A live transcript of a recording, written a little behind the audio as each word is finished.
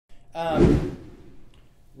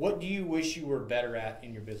What do you wish you were better at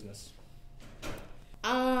in your business?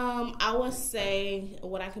 I would say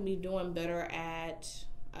what I can be doing better at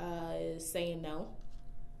is saying no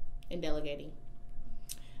and delegating.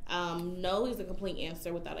 No is a complete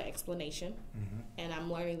answer without an explanation, and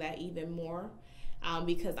I'm learning that even more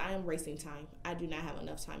because I am racing time. I do not have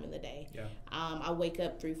enough time in the day. Yeah. I wake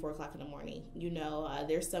up 3-4 o'clock in the morning.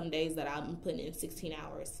 There's some days that I'm putting in 16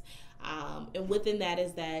 hours, and within that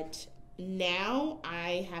is that now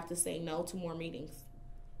I have to say no to more meetings.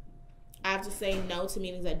 I have to say no to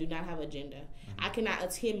meetings that do not have agenda. I cannot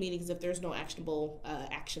attend meetings if there's no actionable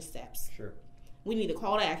action steps. Sure. We need a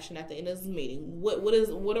call to action at the end of this meeting. What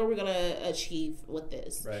are we gonna achieve with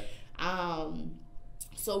this? Right.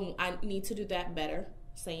 So I need to do that better,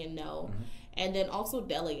 saying no, and then also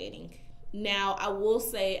delegating. Now I will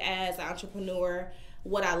say, as an entrepreneur,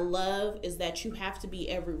 what I love is that you have to be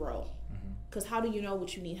every role. Because how do you know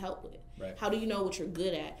what you need help with? Right. How do you know what you're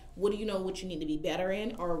good at? What do you know what you need to be better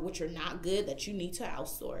in, or what you're not good that you need to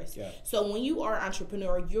outsource? Yeah. So when you are an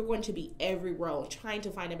entrepreneur, you're going to be every role, trying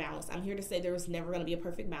to find a balance. I'm here to say there is never going to be a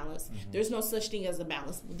perfect balance. There's no such thing as a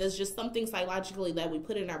balance. There's just something psychologically that we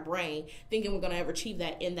put in our brain thinking we're going to ever achieve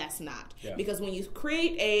that, and that's not. Yeah. Because when you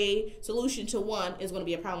create a solution to one, it's going to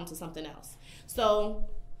be a problem to something else. So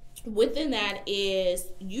within that is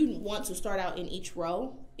you want to start out in each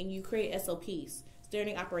role, and you create SOPs.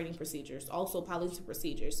 Standard operating procedures, also policy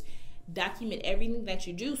procedures. Document everything that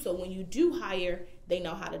you do, so when you do hire, they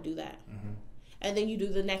know how to do that. And then you do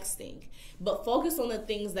the next thing. But focus on the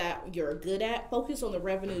things that you're good at. Focus on the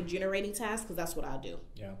revenue generating tasks, because that's what I do.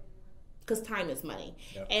 Yeah. Because time is money.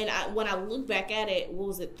 Yep. And when I look back at it,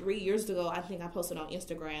 3 years ago, I think I posted on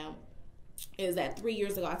Instagram, is that 3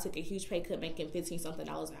 years ago I took a huge pay cut making $15-something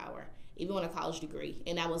an hour, even with a college degree.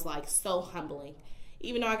 And that was like so humbling.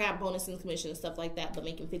 Even though I got bonuses and commission and stuff like that, but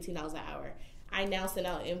making $15 an hour, I now send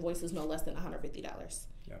out invoices no less than $150.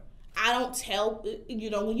 Yeah. I don't tell,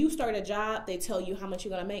 when you start a job, they tell you how much you're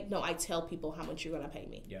going to make. No, I tell people how much you're going to pay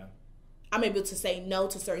me. Yeah. I'm able to say no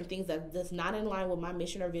to certain things that's not in line with my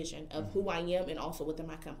mission or vision of who I am, and also within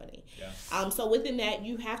my company. Yeah. So within that,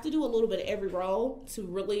 you have to do a little bit of every role to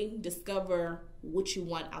really discover what you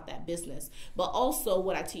want out that business. But also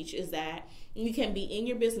what I teach is that you can be in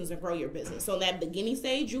your business and grow your business. So in that beginning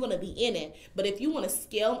stage, you're going to be in it. But if you want to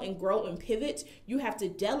scale and grow and pivot, you have to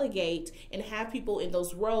delegate and have people in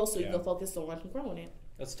those roles so you can focus on growing it.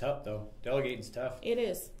 That's tough, though. Delegating's tough. It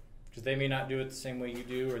is. Because they may not do it the same way you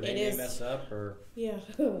do, or they may mess up, or... Yeah,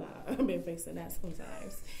 I've been facing that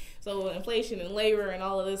sometimes. So inflation and labor and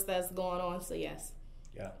all of this that's going on, so yes.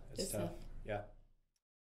 Yeah, it's tough. Yeah.